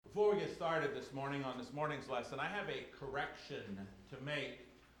Before we get started this morning on this morning's lesson, I have a correction to make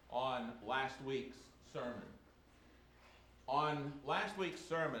on last week's sermon. On last week's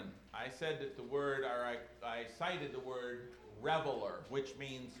sermon, I said that I cited the word reveler, which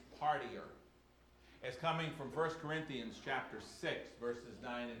means partier, as coming from 1 Corinthians chapter 6, verses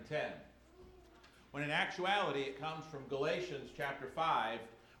 9 and 10. When in actuality it comes from Galatians chapter 5,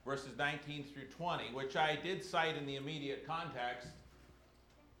 verses 19 through 20, which I did cite in the immediate context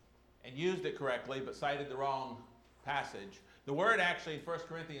and used it correctly, but cited the wrong passage. The word actually in 1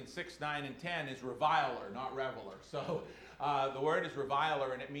 Corinthians 6, 9, and 10 is reviler, not reveler. So the word is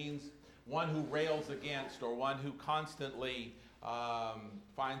reviler, and it means one who rails against or one who constantly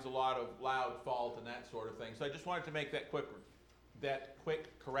finds a lot of loud fault and that sort of thing. So I just wanted to make that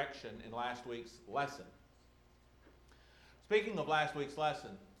quick correction in last week's lesson. Speaking of last week's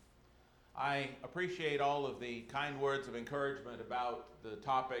lesson, I appreciate all of the kind words of encouragement about the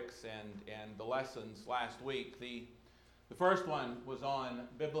topics and the lessons last week. The first one was on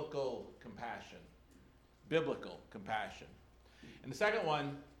biblical compassion. Biblical compassion. And the second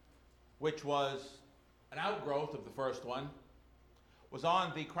one, which was an outgrowth of the first one, was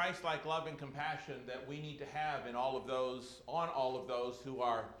on the Christ-like love and compassion that we need to have on all of those who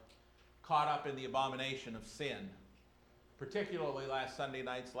are caught up in the abomination of sin. Particularly last Sunday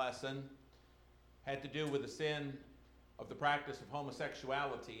night's lesson had to do with the sin of the practice of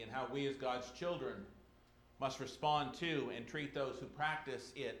homosexuality and how we as God's children must respond to and treat those who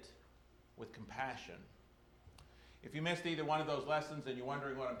practice it with compassion. If you missed either one of those lessons and you're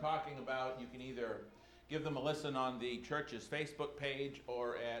wondering what I'm talking about, you can either give them a listen on the church's Facebook page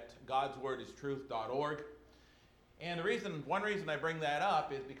or at godswordistruth.org. And one reason I bring that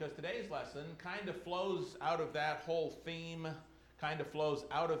up is because today's lesson kind of flows out of that whole theme,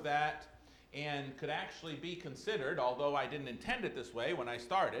 and could actually be considered, although I didn't intend it this way when I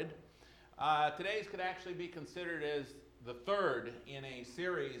started, today's could actually be considered as the third in a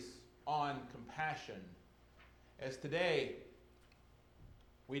series on compassion. As today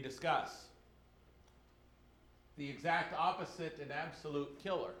we discuss the exact opposite and absolute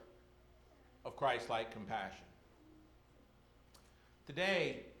killer of Christ-like compassion.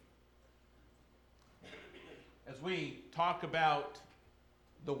 Today, as we talk about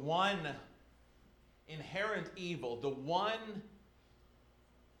the one inherent evil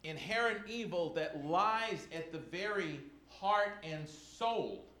that lies at the very heart and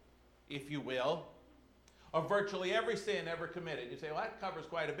soul, if you will, of virtually every sin ever committed. You say, well, that covers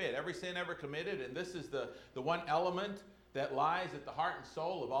quite a bit. Every sin ever committed, and this is the one element that lies at the heart and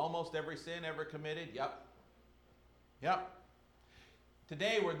soul of almost every sin ever committed? Yep.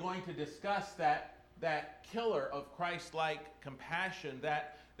 Today we're going to discuss that killer of Christ-like compassion,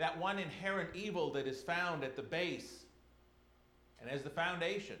 that one inherent evil that is found at the base and as the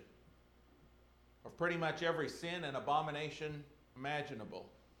foundation of pretty much every sin and abomination imaginable.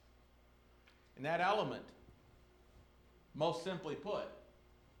 And that element, most simply put,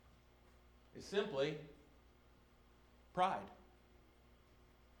 is simply pride.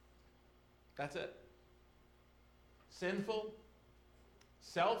 That's it. Sinful,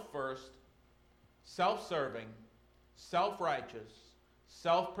 self-first, self-serving, self-righteous,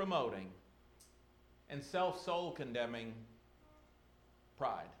 self-promoting, and self-soul-condemning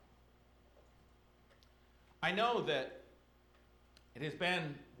pride. I know that it has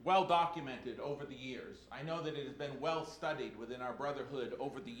been well documented over the years. I know that it has been well studied within our brotherhood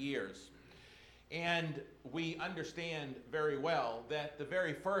over the years. And we understand very well that the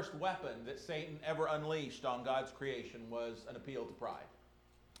very first weapon that Satan ever unleashed on God's creation was an appeal to pride.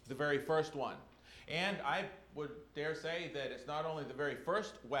 The very first one. And I would dare say that it's not only the very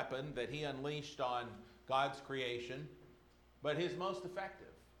first weapon that he unleashed on God's creation, but his most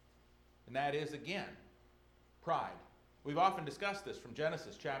effective. And that is, again, pride. We've often discussed this from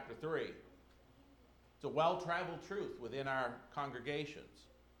Genesis chapter 3. It's a well-traveled truth within our congregations.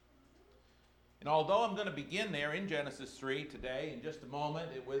 And although I'm going to begin there in Genesis 3 today in just a moment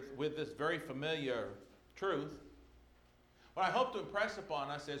with this very familiar truth, what I hope to impress upon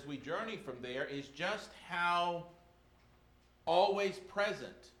us as we journey from there is just how always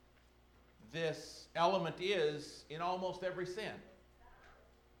present this element is in almost every sin.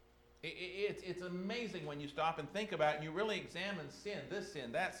 It's amazing when you stop and think about it and you really examine sin, this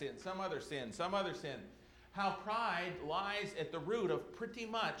sin, that sin, some other sin, how pride lies at the root of pretty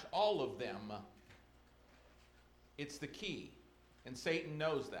much all of them. It's the key, and Satan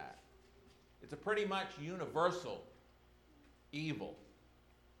knows that. It's a pretty much universal evil.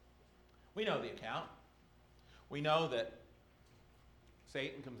 We know the account. We know that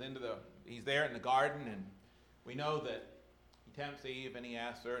Satan comes he's there in the garden, and we know that He tempts Eve and he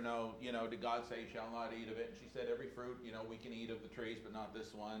asks her, no, did God say you shall not eat of it? And she said, every fruit, we can eat of the trees, but not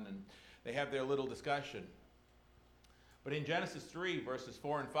this one. And they have their little discussion. But in Genesis 3, verses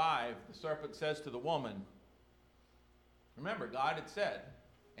 4 and 5, the serpent says to the woman, remember, God had said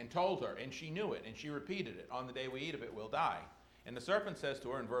and told her, and she knew it, and she repeated it, on the day we eat of it, we'll die. And the serpent says to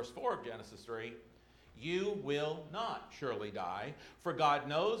her in verse 4 of Genesis 3, you will not surely die, for God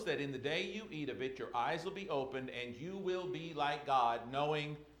knows that in the day you eat of it, your eyes will be opened, and you will be like God,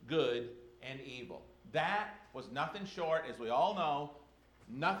 knowing good and evil. That was nothing short, as we all know,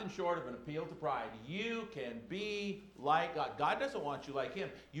 nothing short of an appeal to pride. You can be like God. God doesn't want you like him.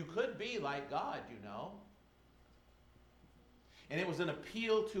 You could be like God, And it was an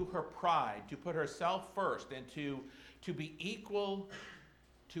appeal to her pride, to put herself first and to be equal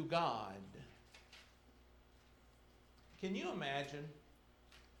to God. Can you imagine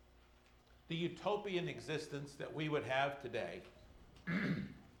the utopian existence that we would have today?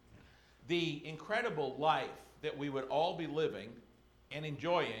 The incredible life that we would all be living and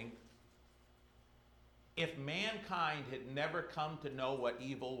enjoying if mankind had never come to know what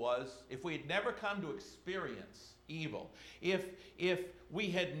evil was, if we had never come to experience evil, if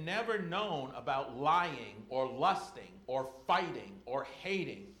we had never known about lying or lusting or fighting or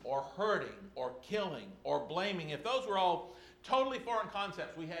hating or hurting or killing or blaming, if those were all totally foreign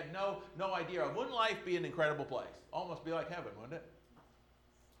concepts we had no idea of, wouldn't life be an incredible place? Almost be like heaven, wouldn't it?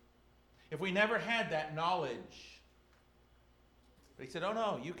 If we never had that knowledge. But he said, oh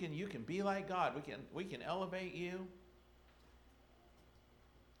no, you can be like God. We can elevate you.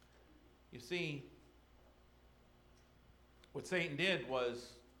 You see, what Satan did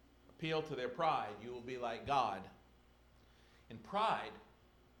was appeal to their pride. You will be like God. And pride,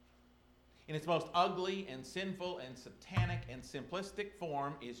 in its most ugly and sinful and satanic and simplistic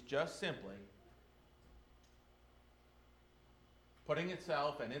form, is just simply putting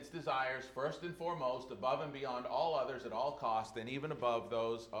itself and its desires first and foremost above and beyond all others at all costs, and even above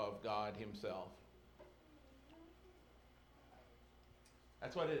those of God himself.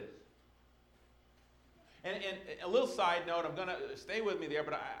 That's what it is. And a little side note, I'm going to stay with me there,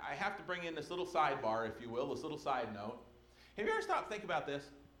 but I have to bring in this little sidebar, if you will, this little side note. Have you ever stopped to think about this?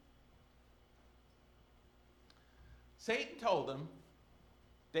 Satan told them,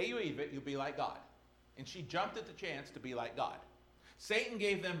 day you eat it, you'll be like God. And she jumped at the chance to be like God. Satan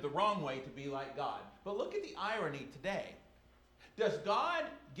gave them the wrong way to be like God. But look at the irony today. Does God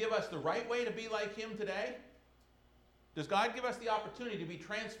give us the right way to be like him today? Does God give us the opportunity to be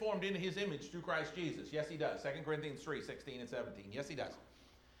transformed into his image through Christ Jesus? Yes, he does. 2 Corinthians 3, 16 and 17. Yes, he does.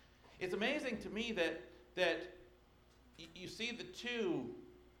 It's amazing to me that you see the two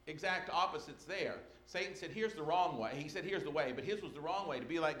exact opposites there. Satan said, here's the wrong way. He said, here's the way, but his was the wrong way, to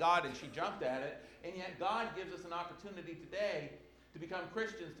be like God, and she jumped at it. And yet God gives us an opportunity today to become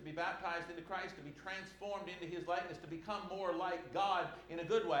Christians, to be baptized into Christ, to be transformed into his likeness, to become more like God in a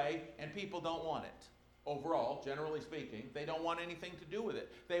good way, and people don't want it. Overall, generally speaking, they don't want anything to do with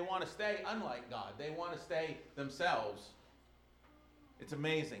it. They want to stay unlike God. They want to stay themselves. It's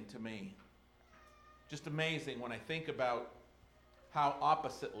amazing to me. Just amazing when I think about how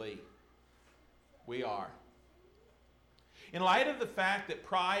oppositely we are. In light of the fact that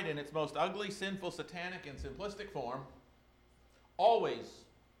pride in its most ugly, sinful, satanic, and simplistic form always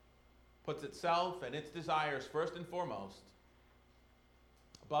puts itself and its desires first and foremost,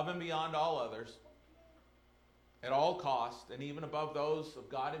 above and beyond all others, at all costs, and even above those of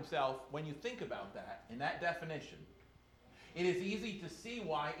God himself, when you think about that, in that definition, it is easy to see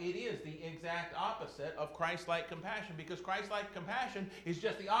why it is the exact opposite of Christ-like compassion, because Christ-like compassion is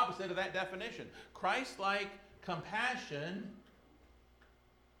just the opposite of that definition. Christ-like compassion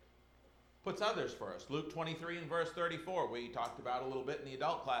puts others first. Luke 23 and verse 34, we talked about a little bit in the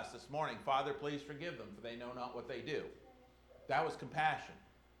adult class this morning. Father, please forgive them, for they know not what they do. That was compassion.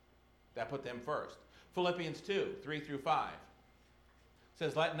 That put them first. Philippians 2, 3 through 5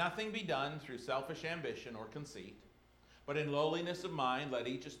 says, let nothing be done through selfish ambition or conceit, but in lowliness of mind let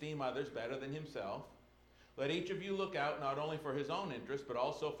each esteem others better than himself. Let each of you look out not only for his own interest, but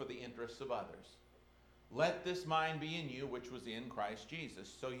also for the interests of others. Let this mind be in you, which was in Christ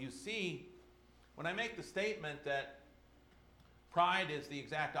Jesus. So you see, when I make the statement that pride is the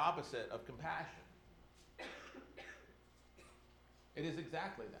exact opposite of compassion, it is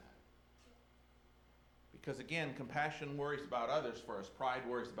exactly that. Because again, compassion worries about others first, pride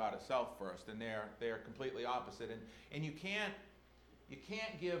worries about itself first, and they're completely opposite. And you can't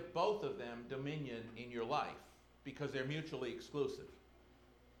give both of them dominion in your life because they're mutually exclusive.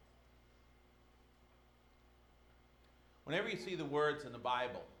 Whenever you see the words in the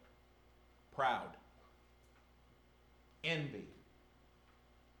Bible, proud, envy,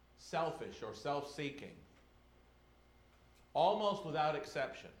 selfish or self-seeking, almost without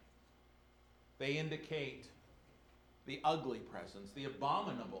exception, they indicate the ugly presence, the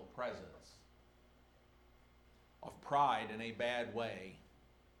abominable presence of pride in a bad way,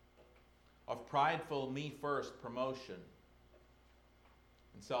 of prideful me-first promotion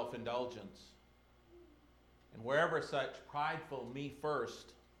and self-indulgence. And wherever such prideful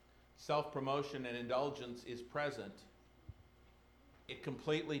me-first self-promotion and indulgence is present, it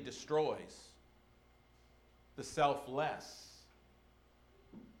completely destroys the selfless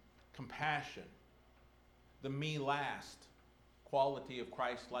compassion, the me-last quality of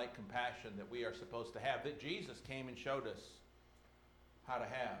Christ-like compassion that we are supposed to have, that Jesus came and showed us how to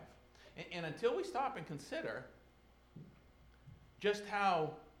have. And until we stop and consider just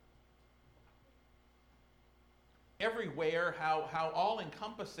how everywhere, how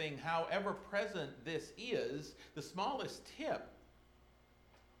all-encompassing, how ever-present this is, the smallest tip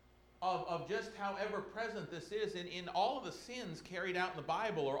of just how ever-present this is in all of the sins carried out in the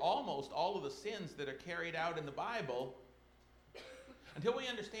Bible, or almost all of the sins that are carried out in the Bible, until we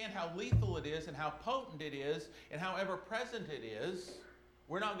understand how lethal it is and how potent it is and how ever-present it is,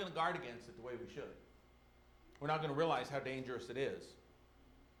 we're not going to guard against it the way we should. We're not going to realize how dangerous it is.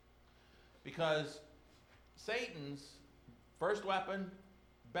 Because Satan's first weapon,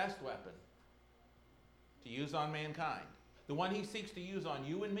 best weapon to use on mankind, the one he seeks to use on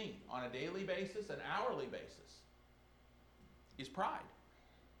you and me on a daily basis, an hourly basis, is pride.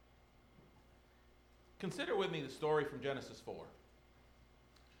 Consider with me the story from Genesis 4.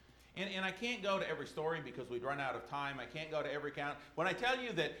 And I can't go to every story because we'd run out of time. I can't go to every count. When I tell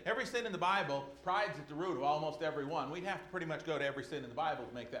you that every sin in the Bible, pride's at the root of almost every one, we'd have to pretty much go to every sin in the Bible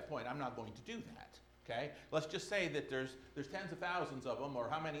to make that point. I'm not going to do that, okay? Let's just say that there's tens of thousands of them, or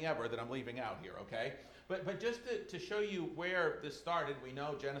how many ever, that I'm leaving out here, okay? But just to show you where this started, we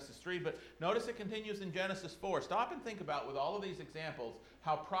know Genesis 3, but notice it continues in Genesis 4. Stop and think about, with all of these examples,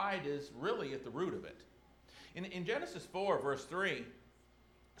 how pride is really at the root of it. In Genesis 4, verse 3,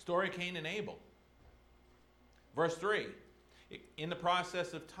 story of Cain and Abel. Verse 3, in the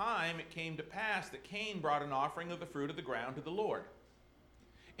process of time it came to pass that Cain brought an offering of the fruit of the ground to the Lord.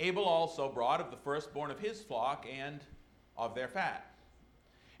 Abel also brought of the firstborn of his flock and of their fat.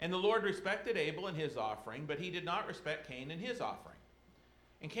 And the Lord respected Abel and his offering, but he did not respect Cain and his offering.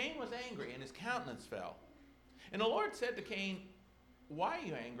 And Cain was angry, and his countenance fell. And the Lord said to Cain, "Why are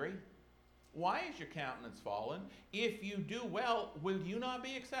you angry? Why is your countenance fallen? If you do well, will you not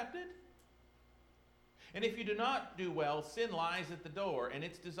be accepted? And if you do not do well, sin lies at the door, and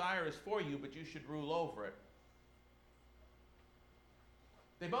its desire is for you, but you should rule over it."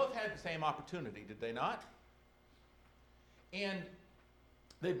 They both had the same opportunity, did they not? And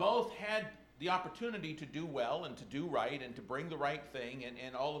they both had the opportunity to do well and to do right and to bring the right thing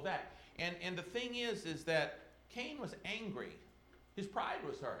and all of that. And the thing is that Cain was angry. His pride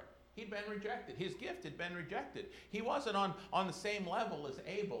was hurt. He'd been rejected. His gift had been rejected. He wasn't on the same level as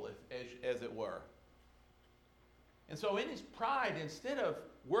Abel, as it were. And so in his pride, instead of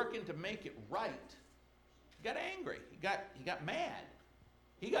working to make it right, he got angry. He got mad.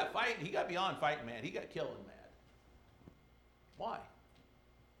 He got beyond fighting mad. He got killing mad. Why?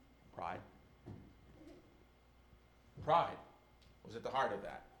 Pride. Pride was at the heart of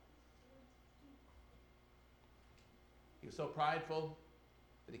that. He was so prideful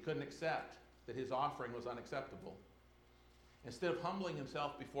that he couldn't accept that his offering was unacceptable. Instead of humbling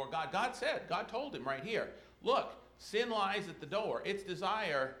himself before God, God told him right here, look, sin lies at the door. Its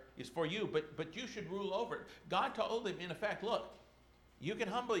desire is for you, but you should rule over it. God told him, in effect, look, you can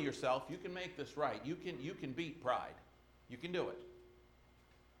humble yourself. You can make this right. You can beat pride. You can do it.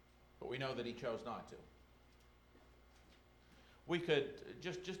 But we know that he chose not to. We could,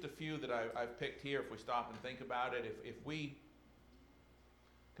 just a few that I've picked here, if we stop and think about it, if we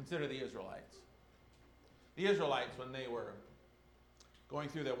consider the Israelites. The Israelites, when they were going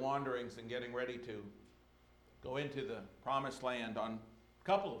through their wanderings and getting ready to go into the promised land on a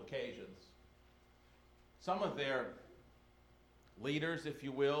couple of occasions, some of their leaders, if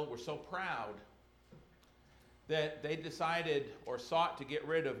you will, were so proud that they decided or sought to get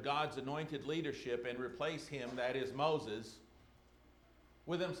rid of God's anointed leadership and replace him, that is Moses,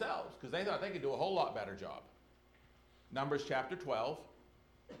 with themselves, because they thought they could do a whole lot better job. Numbers chapter 12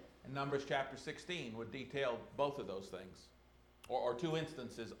 and Numbers chapter 16 would detail both of those things, or two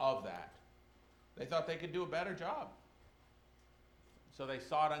instances of that. They thought they could do a better job. So they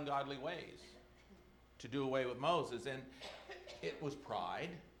sought ungodly ways to do away with Moses, and it was pride.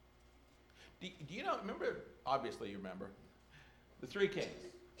 Do you know, remember, obviously you remember, the three kings,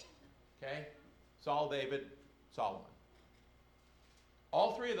 okay? Saul, David, Solomon.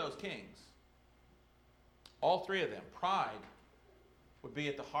 All three of those kings, all three of them, pride would be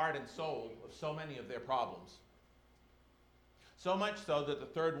at the heart and soul of so many of their problems. So much so that the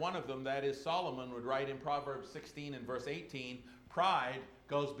third one of them, that is Solomon, would write in Proverbs 16 and verse 18, pride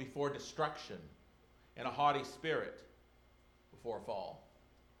goes before destruction, and a haughty spirit before a fall.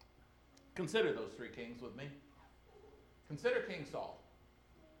 Consider those three kings with me. Consider King Saul.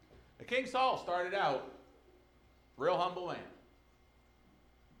 Now, King Saul started out real humble man.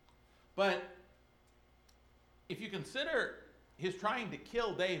 But if you consider his trying to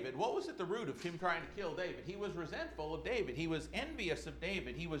kill David, what was at the root of him trying to kill David? He was resentful of David. He was envious of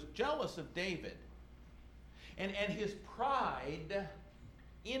David. He was jealous of David. And his pride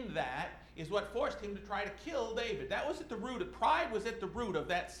in that is what forced him to try to kill David. That was at the root of, pride was at the root of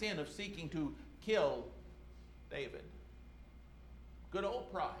that sin of seeking to kill David. Good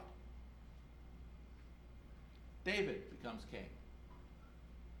old pride. David becomes king.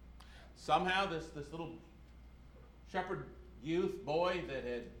 Somehow this little shepherd youth boy that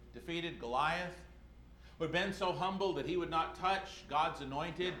had defeated Goliath would have been so humble that he would not touch God's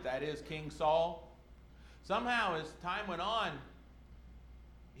anointed, that is King Saul. Somehow as time went on,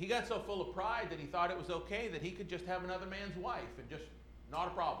 he got so full of pride that he thought it was okay that he could just have another man's wife and just not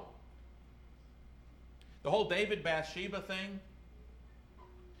a problem. The whole David Bathsheba thing,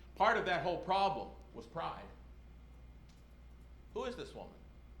 part of that whole problem was pride. Who is this woman?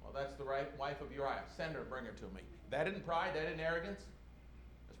 Well, that's the right wife of Uriah. Send her, bring her to me. That isn't pride, that isn't arrogance.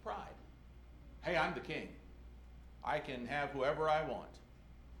 It's pride. Hey, I'm the king. I can have whoever I want.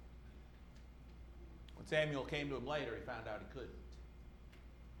 When Samuel came to him later, he found out he couldn't.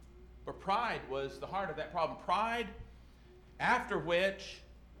 But pride was the heart of that problem. Pride, after which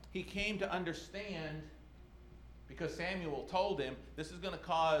he came to understand, because Samuel told him, this is going to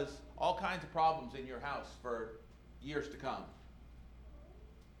cause all kinds of problems in your house for years to come.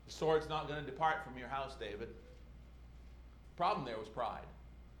 The sword's not going to depart from your house, David. The problem there was pride.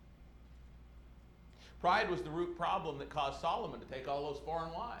 Pride was the root problem that caused Solomon to take all those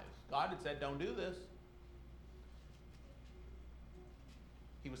foreign wives. God had said, don't do this.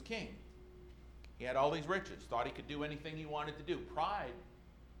 He was king. He had all these riches, thought he could do anything he wanted to do. Pride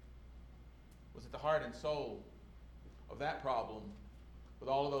was at the heart and soul of that problem, with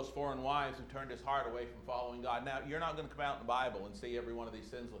all of those foreign wives who turned his heart away from following God. Now, you're not going to come out in the Bible and see every one of these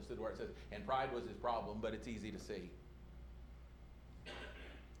sins listed where it says, and pride was his problem, but it's easy to see.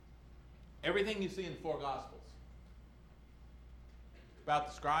 Everything you see in the four Gospels about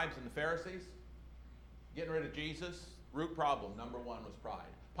the scribes and the Pharisees, getting rid of Jesus, root problem, number one, was pride.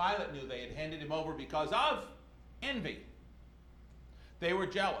 Pilate knew they had handed him over because of envy. They were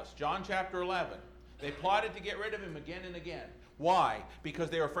jealous. John chapter 11. They plotted to get rid of him again and again. Why? Because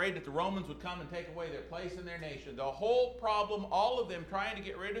they were afraid that the Romans would come and take away their place in their nation. The whole problem, all of them trying to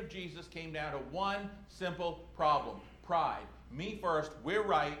get rid of Jesus, came down to one simple problem. Pride. Me first, we're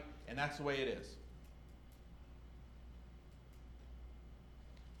right, and that's the way it is.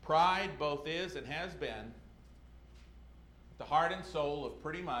 Pride both is and has been the heart and soul of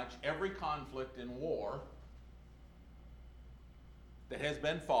pretty much every conflict and war that has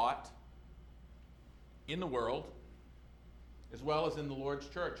been fought in the world, as well as in the Lord's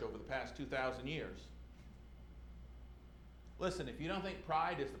church over the past 2,000 years. Listen, if you don't think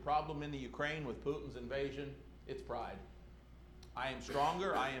pride is the problem in the Ukraine with Putin's invasion, it's pride. I am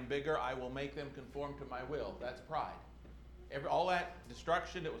stronger, I am bigger, I will make them conform to my will. That's pride. All that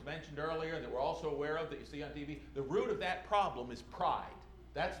destruction that was mentioned earlier, that we're also aware of, that you see on TV, the root of that problem is pride.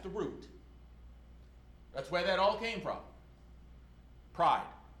 That's the root. That's where that all came from. Pride.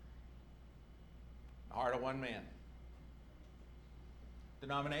 The heart of one man.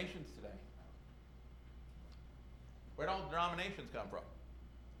 Denominations today. Where'd all denominations come from?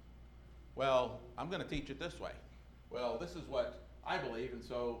 Well, I'm going to teach it this way. Well, this is what I believe, and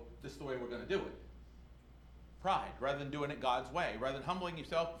so this is the way we're going to do it. Pride, rather than doing it God's way, rather than humbling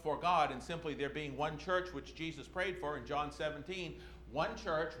yourself before God and simply there being one church, which Jesus prayed for in John 17, one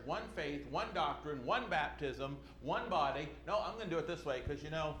church, one faith, one doctrine, one baptism, one body. No, I'm going to do it this way because,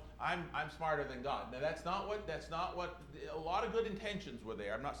 I'm smarter than God. Now, that's not what, a lot of good intentions were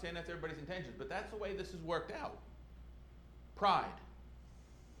there. I'm not saying that's everybody's intentions, but that's the way this has worked out. Pride.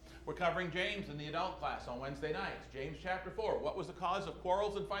 We're covering James in the adult class on Wednesday nights. James chapter 4. What was the cause of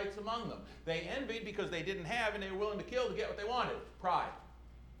quarrels and fights among them? They envied because they didn't have and they were willing to kill to get what they wanted. Pride.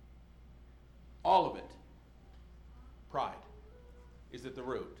 All of it. Pride is at the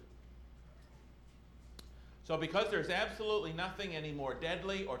root. So because there's absolutely nothing any more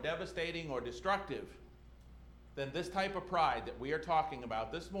deadly or devastating or destructive than this type of pride that we are talking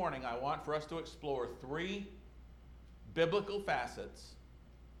about this morning, I want for us to explore three biblical facets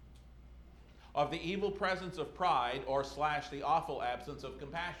of the evil presence of pride or slash the awful absence of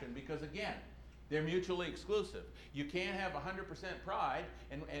compassion, because again, they're mutually exclusive. You can't have 100% pride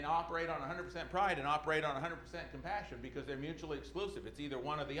and operate on 100% pride and operate on 100% compassion, because they're mutually exclusive. It's either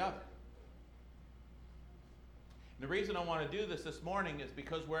one or the other. And the reason I want to do this morning is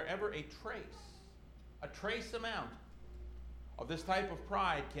because wherever a trace amount of this type of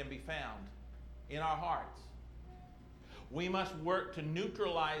pride can be found in our hearts, we must work to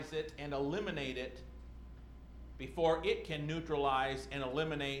neutralize it and eliminate it before it can neutralize and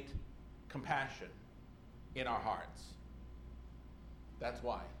eliminate compassion in our hearts. That's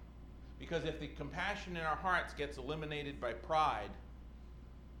why. Because if the compassion in our hearts gets eliminated by pride,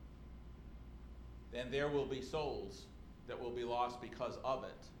 then there will be souls that will be lost because of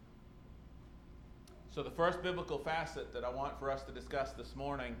it. So the first biblical facet that I want for us to discuss this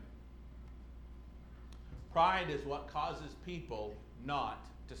morning: pride is what causes people not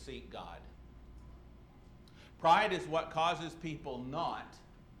to seek God. Pride is what causes people not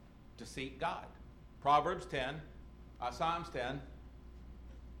to seek God. Psalms 10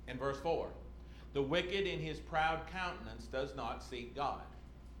 and verse 4. The wicked in his proud countenance does not seek God.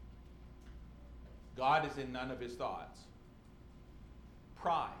 God is in none of his thoughts.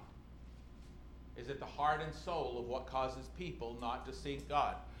 Pride is at the heart and soul of what causes people not to seek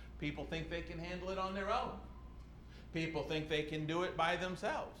God. People think they can handle it on their own. People think they can do it by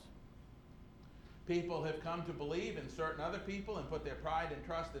themselves. People have come to believe in certain other people and put their pride and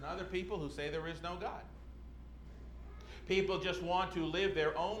trust in other people who say there is no God. People just want to live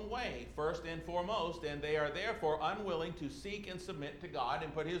their own way first and foremost, and they are therefore unwilling to seek and submit to God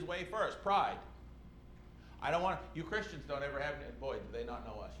and put his way first. Pride. You Christians don't ever have any, boy, do they not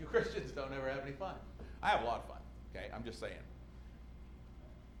know us. You Christians don't ever have any fun. I have a lot of fun, okay? I'm just saying.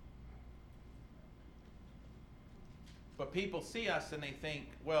 But people see us and they think,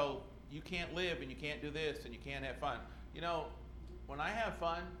 well, you can't live and you can't do this and you can't have fun. You know, when I have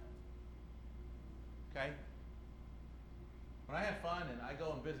fun, okay? When I have fun and I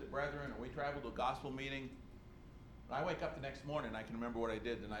go and visit brethren, or we travel to a gospel meeting, when I wake up the next morning, I can remember what I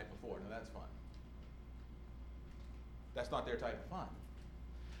did the night before. Now that's fun. That's not their type of fun.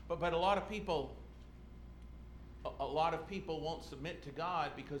 But a lot of people won't submit to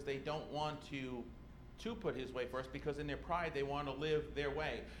God because they don't want to put his way first, because in their pride they want to live their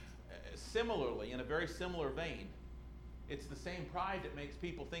way. Similarly, in a very similar vein, it's the same pride that makes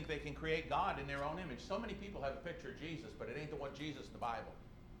people think they can create God in their own image. So many people have a picture of Jesus, but it ain't the one Jesus in the Bible.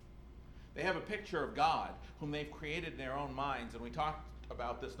 They have a picture of God whom they've created in their own minds, and we talked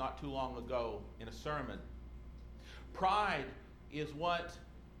about this not too long ago in a sermon. Pride is what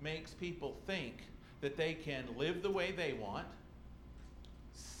makes people think that they can live the way they want,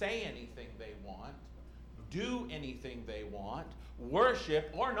 say anything they want, do anything they want, worship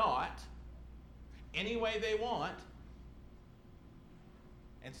or not, any way they want,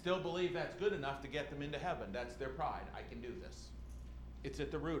 and still believe that's good enough to get them into heaven. That's their pride. I can do this. It's at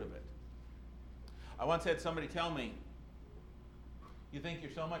the root of it. I once had somebody tell me, you think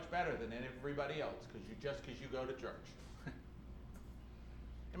you're so much better than everybody else because you go to church.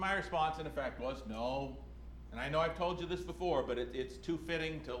 And my response, in effect, was no. And I know I've told you this before, but it's too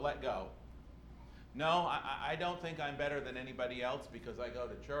fitting to let go. No, I don't think I'm better than anybody else because I go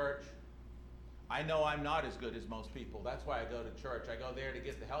to church. I know I'm not as good as most people. That's why I go to church. I go there to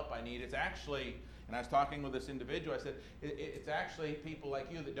get the help I need. It's actually, and I was talking with this individual, I said, it's actually people like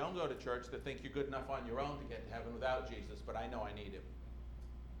you that don't go to church that think you're good enough on your own to get to heaven without Jesus, but I know I need him.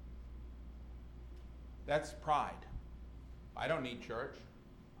 That's pride. I don't need church.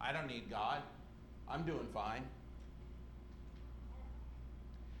 I don't need God. I'm doing fine.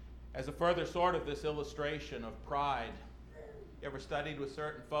 As a further sort of this illustration of pride, you ever studied with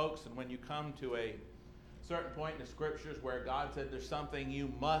certain folks, and when you come to a certain point in the scriptures where God said there's something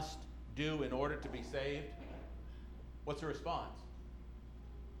you must do in order to be saved, what's the response?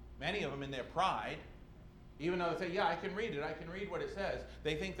 Many of them in their pride, even though they say, yeah, I can read it, I can read what it says,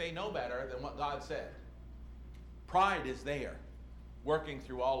 they think they know better than what God said. Pride is there, working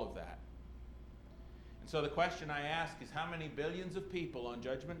through all of that. And so the question I ask is, how many billions of people on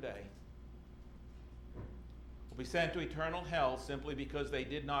Judgment Day will be sent to eternal hell simply because they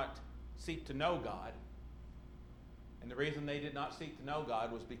did not seek to know God? And the reason they did not seek to know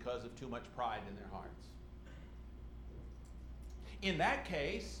God was because of too much pride in their hearts. In that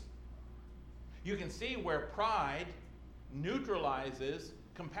case, you can see where pride neutralizes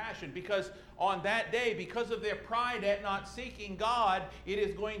compassion, because on that day, because of their pride at not seeking God, it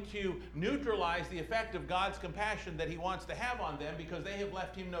is going to neutralize the effect of God's compassion that he wants to have on them, because they have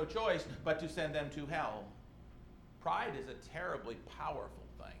left him no choice but to send them to hell. Pride is a terribly powerful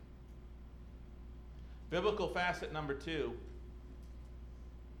thing. Biblical facet number 2.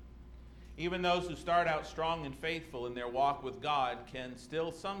 Even those who start out strong and faithful in their walk with God can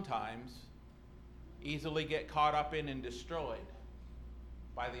still sometimes easily get caught up in and destroyed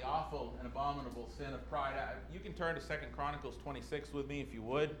by the awful and abominable sin of pride. You can turn to 2 Chronicles 26 with me if you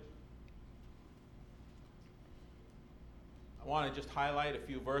would. I want to just highlight a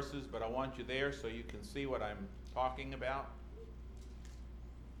few verses, but I want you there so you can see what I'm talking about.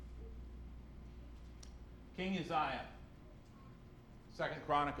 King Uzziah, 2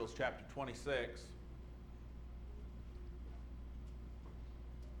 Chronicles chapter 26.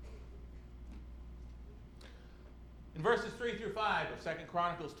 In verses 3 through 5 of 2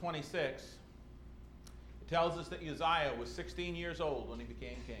 Chronicles 26, it tells us that Uzziah was 16 years old when he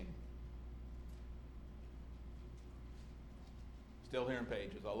became king. Still hearing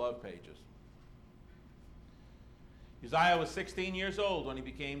pages. I love pages. Uzziah was 16 years old when he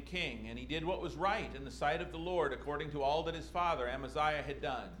became king, and he did what was right in the sight of the Lord according to all that his father Amaziah had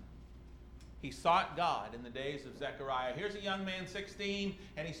done. He sought God in the days of Zechariah. Here's a young man, 16,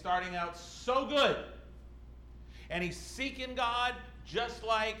 and he's starting out so good. And he's seeking God just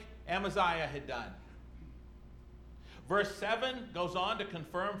like Amaziah had done. Verse 7 goes on to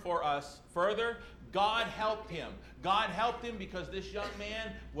confirm for us further, God helped him. God helped him because this young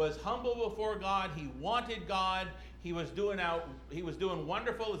man was humble before God. He wanted God. He was doing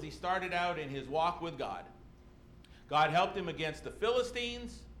wonderful as he started out in his walk with God. God helped him against the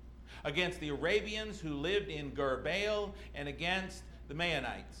Philistines, against the Arabians who lived in Gur-Baal, and against the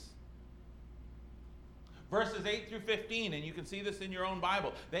Maonites. Verses 8 through 15, and you can see this in your own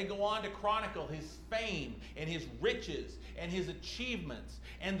Bible, they go on to chronicle his fame and his riches and his achievements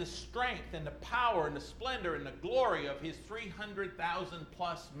and the strength and the power and the splendor and the glory of his 300,000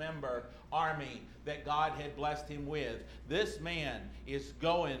 plus member army that God had blessed him with. This man is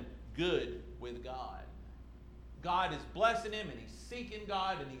going good with God. God is blessing him, and he's seeking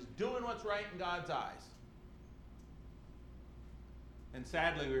God, and he's doing what's right in God's eyes. And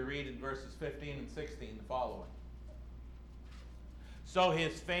sadly, we read in verses 15 and 16 the following. So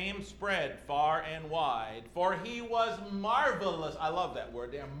his fame spread far and wide, for he was marvelous. I love that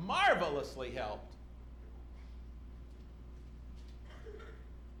word there. Marvelously helped.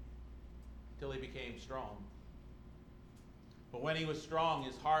 Till he became strong. But when he was strong,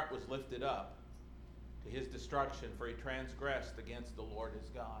 his heart was lifted up to his destruction, for he transgressed against the Lord his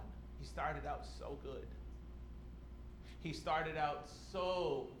God. He started out so good. He started out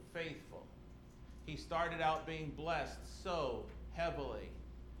so faithful. He started out being blessed so heavily.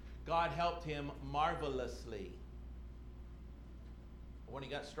 God helped him marvelously. But when he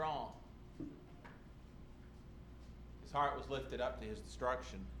got strong, his heart was lifted up to his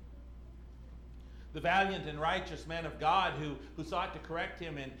destruction. The valiant and righteous men of God who sought to correct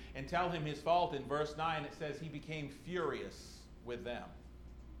him and tell him his fault, in verse 9 it says he became furious with them.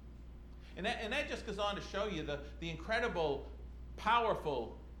 And that just goes on to show you the incredible,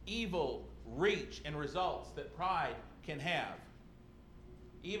 powerful, evil reach and results that pride can have.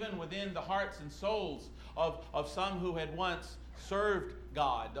 Even within the hearts and souls of some who had once served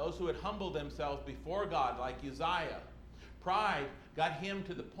God, those who had humbled themselves before God, like Uzziah. Pride got him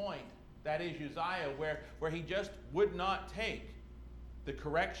to the point, that is Uzziah, where he just would not take the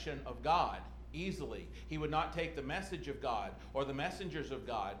correction of God easily. He would not take the message of God or the messengers of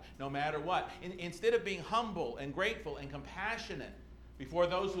God, no matter what. Instead of being humble and grateful and compassionate before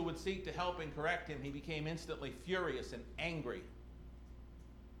those who would seek to help and correct him, he became instantly furious and angry.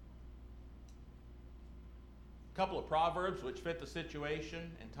 A couple of proverbs which fit the situation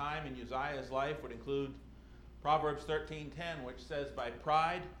and time in Uzziah's life would include Proverbs 13:10, which says, by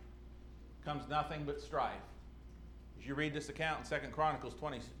pride comes nothing but strife. As you read this account in 2 Chronicles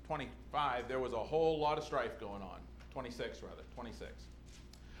 25, there was a whole lot of strife going on. 26.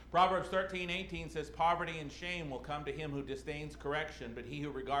 Proverbs 13:18 says, poverty and shame will come to him who disdains correction, but he who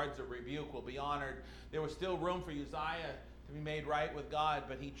regards a rebuke will be honored. There was still room for Uzziah to be made right with God,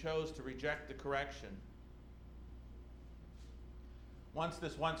 but he chose to reject the correction. Once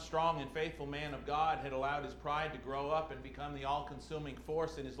this once strong and faithful man of God had allowed his pride to grow up and become the all-consuming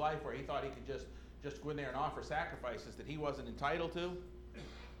force in his life, where he thought he could just go in there and offer sacrifices that he wasn't entitled to.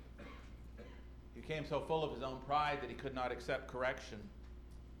 He became so full of his own pride that he could not accept correction.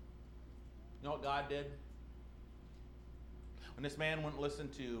 You know what God did? When this man wouldn't listen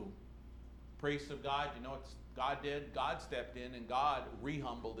to priests of God, you know what God did? God stepped in and God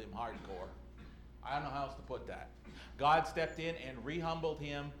re-humbled him hardcore. I don't know how else to put that. God stepped in and re-humbled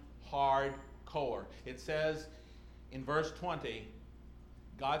him hardcore. It says in verse 20,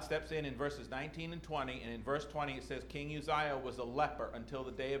 God steps in verses 19 and 20, and in verse 20 it says, King Uzziah was a leper until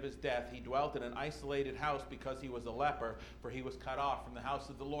the day of his death. He dwelt in an isolated house because he was a leper, for he was cut off from the house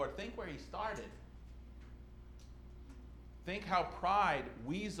of the Lord. Think where he started. Think how pride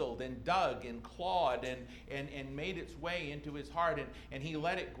weaseled and dug and clawed and made its way into his heart, and he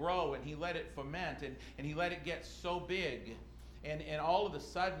let it grow and he let it ferment and he let it get so big. And all of a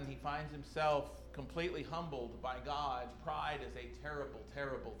sudden he finds himself completely humbled by God. Pride is a terrible,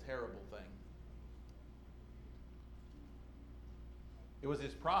 terrible, terrible thing. It was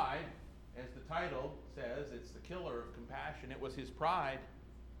his pride, as the title says, it's the killer of compassion. It was his pride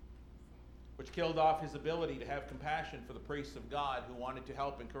which killed off his ability to have compassion for the priests of God who wanted to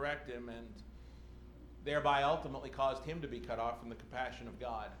help and correct him, and thereby ultimately caused him to be cut off from the compassion of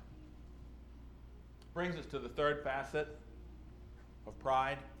God. Brings us to the third facet of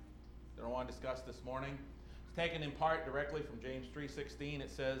pride that I want to discuss this morning. It's taken in part directly from James 3:16.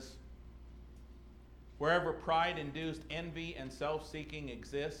 It says, wherever pride-induced envy and self-seeking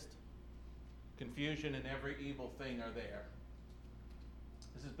exist, confusion and every evil thing are there.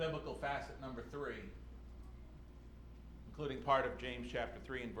 This is biblical facet number 3, including part of James chapter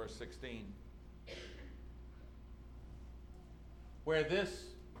 3 and verse 16. Where this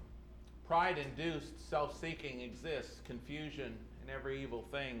pride-induced self-seeking exists, confusion and every evil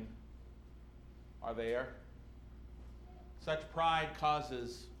thing are there. Such pride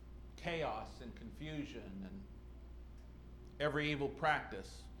causes chaos and confusion and every evil practice.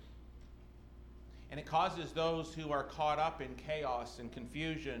 And it causes those who are caught up in chaos and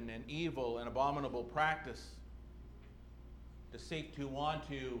confusion and evil and abominable practice to seek to want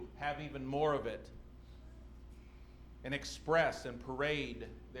to have even more of it and express and parade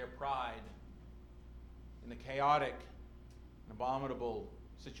their pride in the chaotic and abominable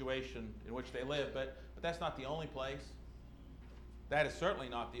situation in which they live. But that's not the only place. That is certainly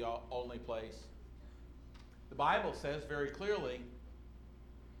not the only place. The Bible says very clearly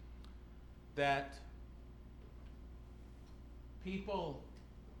that people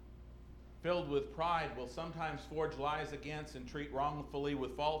filled with pride will sometimes forge lies against and treat wrongfully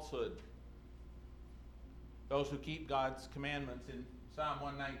with falsehood those who keep God's commandments. In Psalm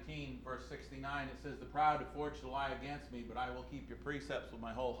 119, verse 69, it says, the proud have forged a lie against me, but I will keep your precepts with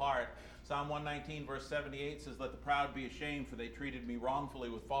my whole heart. Psalm 119, verse 78 says, let the proud be ashamed, for they treated me wrongfully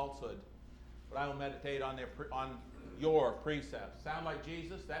with falsehood, but I will meditate on your precepts. Sound like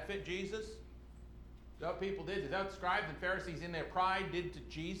Jesus? That fit Jesus? Is that what people did? Is that what the scribes and Pharisees in their pride did to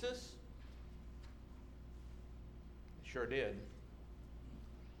Jesus? They sure did.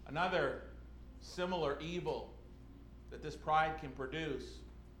 Another similar evil that this pride can produce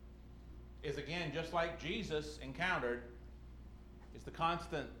is, again, just like Jesus encountered, is the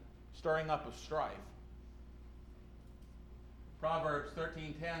constant stirring up of strife. Proverbs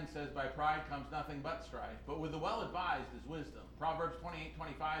 13:10 says, by pride comes nothing but strife, but with the well-advised is wisdom. Proverbs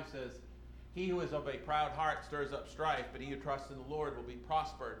 28:25 says, he who is of a proud heart stirs up strife, but he who trusts in the Lord will be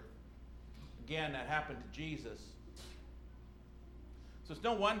prospered. Again, that happened to Jesus. So it's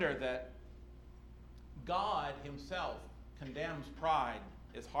no wonder that God himself condemns pride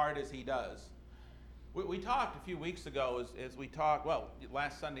as hard as he does. We talked a few weeks ago as we talked,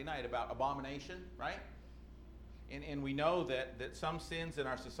 last Sunday night, about abomination, right? And we know that some sins in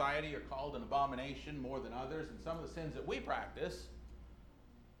our society are called an abomination more than others, and some of the sins that we practice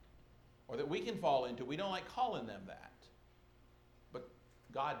or that we can fall into, we don't like calling them that. But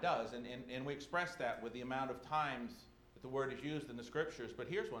God does, and we express that with the amount of times that the word is used in the scriptures. But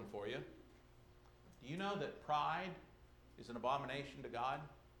here's one for you. Do you know that pride is an abomination to God?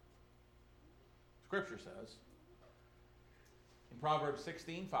 Scripture says in Proverbs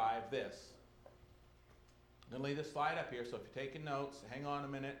 16:5 this. I'm going to leave this slide up here, so if you're taking notes, hang on a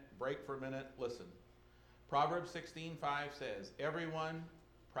minute, break for a minute, listen. Proverbs 16:5 says, everyone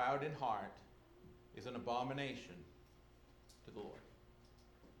proud in heart is an abomination to the Lord.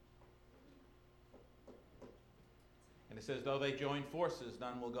 And it says, though they join forces,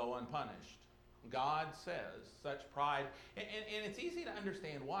 none will go unpunished. God says such pride, and it's easy to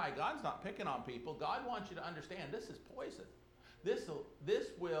understand why. God's not picking on people. God wants you to understand this is poison. This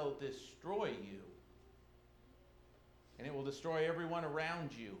will destroy you. And it will destroy everyone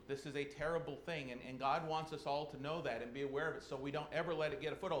around you. This is a terrible thing, and God wants us all to know that and be aware of it so we don't ever let it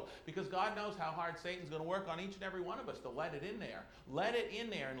get a foothold. Because God knows how hard Satan's going to work on each and every one of us to let it in there. Let it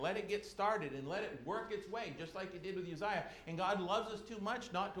in there and let it get started and let it work its way, just like it did with Uzziah. And God loves us too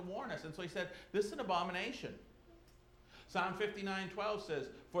much not to warn us. And so he said, this is an abomination. Psalm 59:12 says,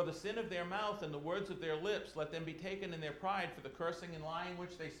 for the sin of their mouth and the words of their lips, let them be taken in their pride for the cursing and lying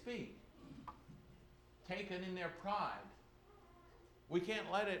which they speak. Taken in their pride. We can't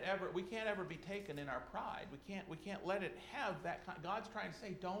ever be taken in our pride. We can't let it have that kind. God's trying to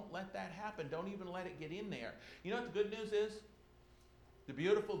say, don't let that happen. Don't even let it get in there. You know what the good news is? The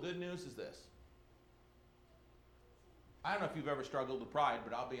beautiful good news is this. I don't know if you've ever struggled with pride,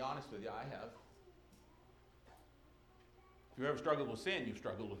 but I'll be honest with you, I have. If you've ever struggled with sin, you've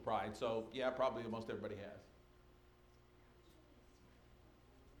struggled with pride. So, yeah, probably most everybody has.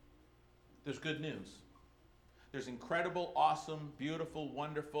 There's good news. There's incredible, awesome, beautiful,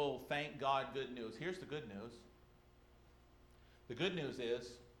 wonderful, thank God good news. Here's the good news. The good news is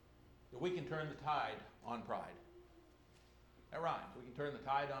that we can turn the tide on pride. That rhymes. We can turn the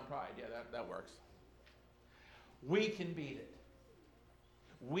tide on pride. Yeah, that works. We can beat it.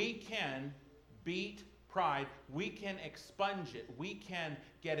 We can beat pride. We can expunge it. We can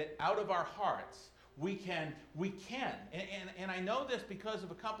get it out of our hearts. We can. And I know this because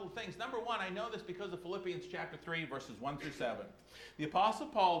of a couple of things. Number one, I know this because of Philippians chapter 3, verses 1 through 7. The Apostle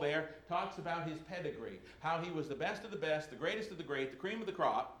Paul there talks about his pedigree, how he was the best of the best, the greatest of the great, the cream of the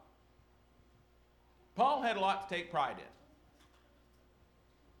crop. Paul had a lot to take pride in.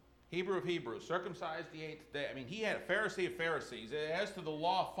 Hebrew of Hebrews, circumcised the 8th day. I mean, he had a Pharisee of Pharisees. As to the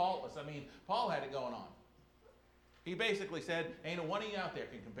law, faultless. I mean, Paul had it going on. He basically said, ain't a one of you out there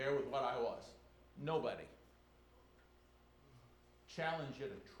can compare with what I was. Nobody. Challenge you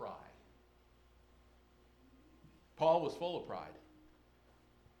to try. Paul was full of pride.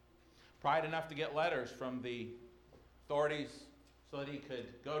 Pride enough to get letters from the authorities so that he could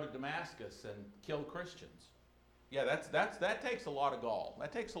go to Damascus and kill Christians. Yeah, that takes a lot of gall.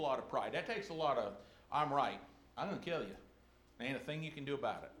 That takes a lot of pride. That takes a lot of, I'm right. I'm going to kill you. There ain't a thing you can do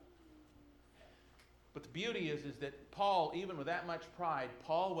about it. But the beauty is that Paul, even with that much pride,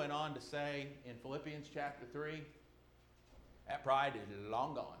 Paul went on to say in Philippians chapter 3, that pride is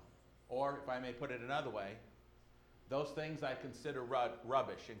long gone. Or, if I may put it another way, those things I consider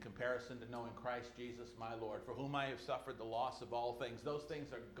rubbish in comparison to knowing Christ Jesus my Lord, for whom I have suffered the loss of all things. Those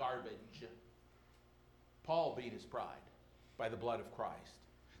things are garbage. Paul beat his pride by the blood of Christ.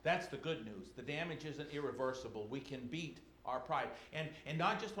 That's the good news. The damage isn't irreversible. We can beat our pride. And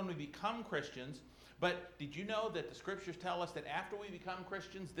not just when we become Christians, but did you know that the scriptures tell us that after we become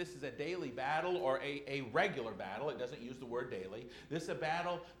Christians, this is a daily battle or a regular battle. It doesn't use the word daily. This is a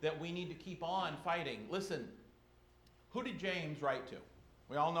battle that we need to keep on fighting. Listen, who did James write to?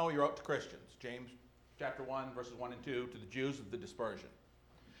 We all know he wrote to Christians. James chapter 1, verses 1 and 2, to the Jews of the dispersion.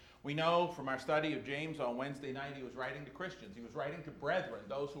 We know from our study of James on Wednesday night he was writing to Christians. He was writing to brethren,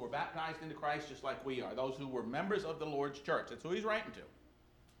 those who were baptized into Christ just like we are, those who were members of the Lord's church. That's who he's writing to.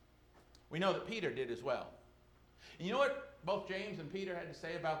 We know that Peter did as well. And you know what both James and Peter had to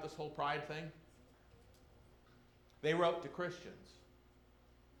say about this whole pride thing? They wrote to Christians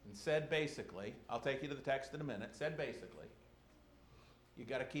and said basically, I'll take you to the text in a minute, said basically, you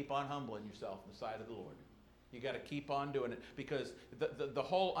got to keep on humbling yourself in the sight of the Lord. You got to keep on doing it, because the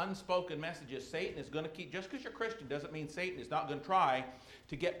whole unspoken message is Satan is going to keep, just because you're Christian doesn't mean Satan is not going to try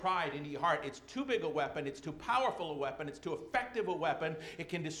to get pride into your heart. It's too big a weapon. It's too powerful a weapon. It's too effective a weapon. It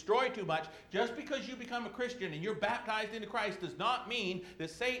can destroy too much. Just because you become a Christian and you're baptized into Christ does not mean that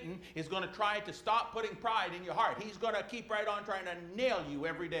Satan is going to try to stop putting pride in your heart. He's going to keep right on trying to nail you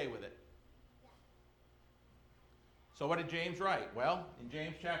every day with it. So what did James write? Well, in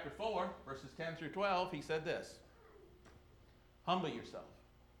James chapter 4, verses 10 through 12, he said this. Humble yourself.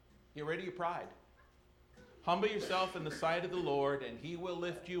 Get rid of your pride. Humble yourself in the sight of the Lord, and he will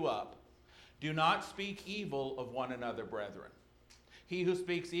lift you up. Do not speak evil of one another, brethren. He who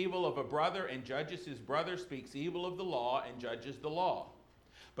speaks evil of a brother and judges his brother speaks evil of the law and judges the law.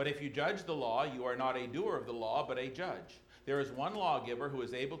 But if you judge the law, you are not a doer of the law, but a judge. There is one lawgiver who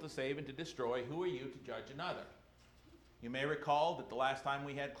is able to save and to destroy. Who are you to judge another? You may recall that the last time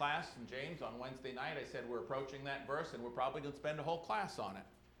we had class in James on Wednesday night, I said we're approaching that verse and we're probably going to spend a whole class on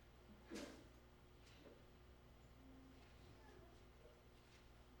it.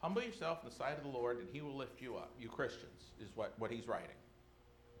 Humble yourself in the sight of the Lord and he will lift you up. You Christians, is what he's writing.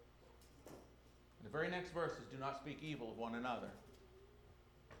 And the very next verse is, do not speak evil of one another.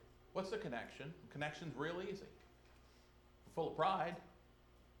 What's the connection? The connection's real easy. We're full of pride,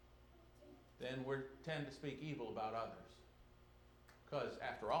 then we tend to speak evil about others. Because,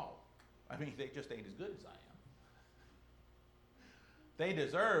 after all, I mean, they just ain't as good as I am.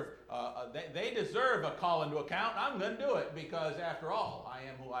 They deserve a call into account. I'm going to do it because, after all, I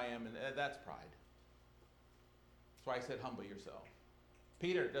am who I am, and that's pride. That's why I said humble yourself.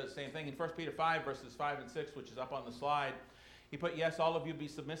 Peter does the same thing in 1 Peter 5, verses 5 and 6, which is up on the slide. He put, yes, all of you be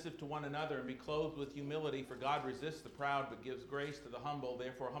submissive to one another and be clothed with humility, for God resists the proud but gives grace to the humble.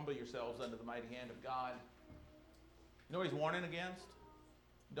 Therefore, humble yourselves under the mighty hand of God. You know what he's warning against?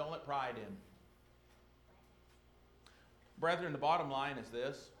 Don't let pride in. Brethren, the bottom line is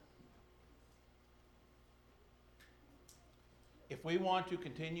this. If we want to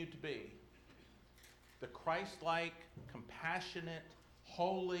continue to be the Christ-like, compassionate,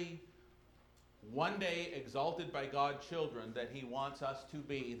 holy, one day exalted by God children that He wants us to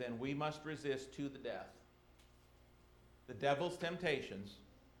be, then we must resist to the death the devil's temptations,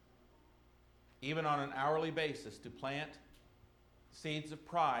 even on an hourly basis, to plant seeds of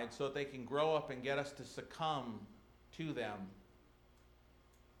pride so that they can grow up and get us to succumb to them.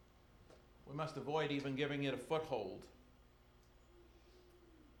 We must avoid even giving it a foothold.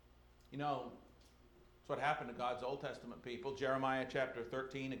 You know, it's what happened to God's Old Testament people. Jeremiah chapter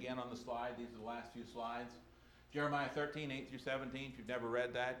 13, again on the slide. These are the last few slides. Jeremiah 13, 8 through 17. If you've never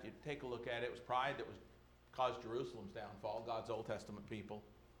read that, you take a look at it. It was pride that caused Jerusalem's downfall, God's Old Testament people.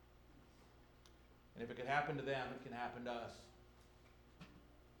 And if it could happen to them, it can happen to us.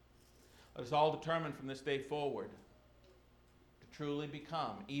 Let us all determine from this day forward to truly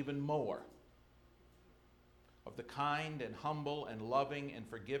become even more of the kind and humble and loving and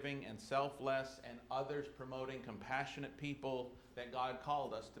forgiving and selfless and others-promoting, compassionate people that God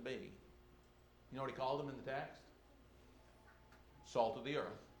called us to be. You know what He called them in the text? Salt of the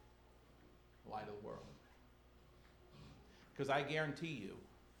earth, light of the world. Because I guarantee you,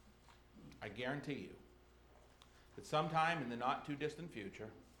 that sometime in the not-too-distant future,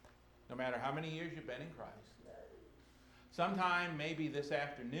 no matter how many years you've been in Christ, sometime maybe this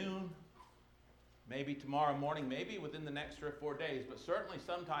afternoon, maybe tomorrow morning, maybe within the next 3 or 4 days, but certainly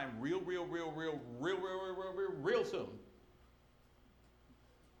sometime real soon.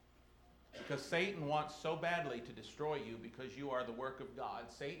 Because Satan wants so badly to destroy you because you are the work of God,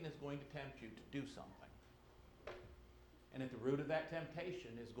 Satan is going to tempt you to do something. And at the root of that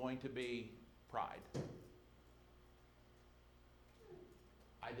temptation is going to be pride.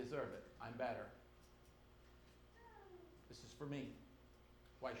 I deserve it. I'm better. This is for me.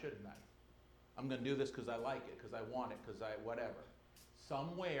 Why shouldn't I? I'm going to do this because I like it, because I want it, because I whatever.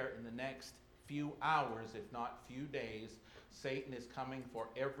 Somewhere in the next few hours, if not few days, Satan is coming for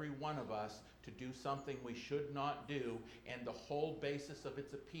every one of us to do something we should not do, and the whole basis of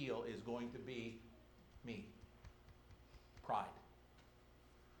its appeal is going to be me. Pride.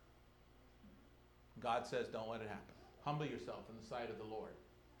 God says, don't let it happen. Humble yourself in the sight of the Lord,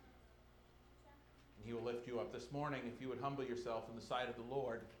 and He will lift you up. This morning, if you would humble yourself in the sight of the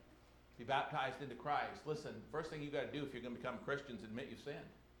Lord, be baptized into Christ. Listen, first thing you've got to do if you're going to become Christians, admit you've sinned.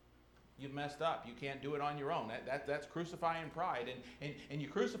 You've messed up. You can't do it on your own. That's crucifying pride. And you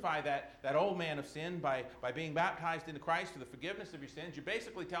crucify that old man of sin by being baptized into Christ for the forgiveness of your sins. You're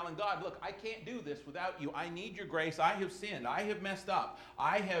basically telling God, look, I can't do this without you. I need your grace. I have sinned. I have messed up.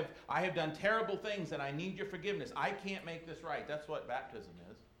 I have done terrible things, and I need your forgiveness. I can't make this right. That's what baptism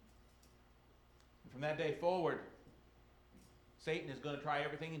is. And from that day forward, Satan is going to try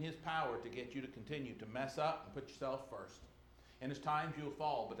everything in his power to get you to continue to mess up and put yourself first. And there's times you'll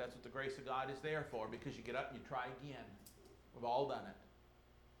fall, but that's what the grace of God is there for, because you get up and you try again. We've all done it.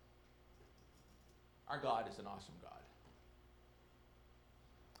 Our God is an awesome God.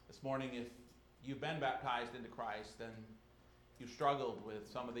 This morning, if you've been baptized into Christ and you've struggled with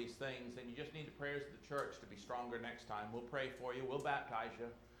some of these things, and you just need the prayers of the church to be stronger next time, we'll pray for you. We'll baptize you.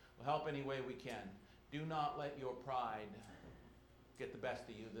 We'll help any way we can. Do not let your pride get the best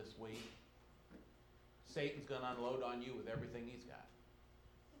of you this week. Satan's going to unload on you with everything he's got.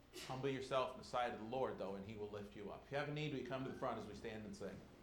 Humble yourself in the sight of the Lord, though, and He will lift you up. If you have a need, we come to the front as we stand and sing.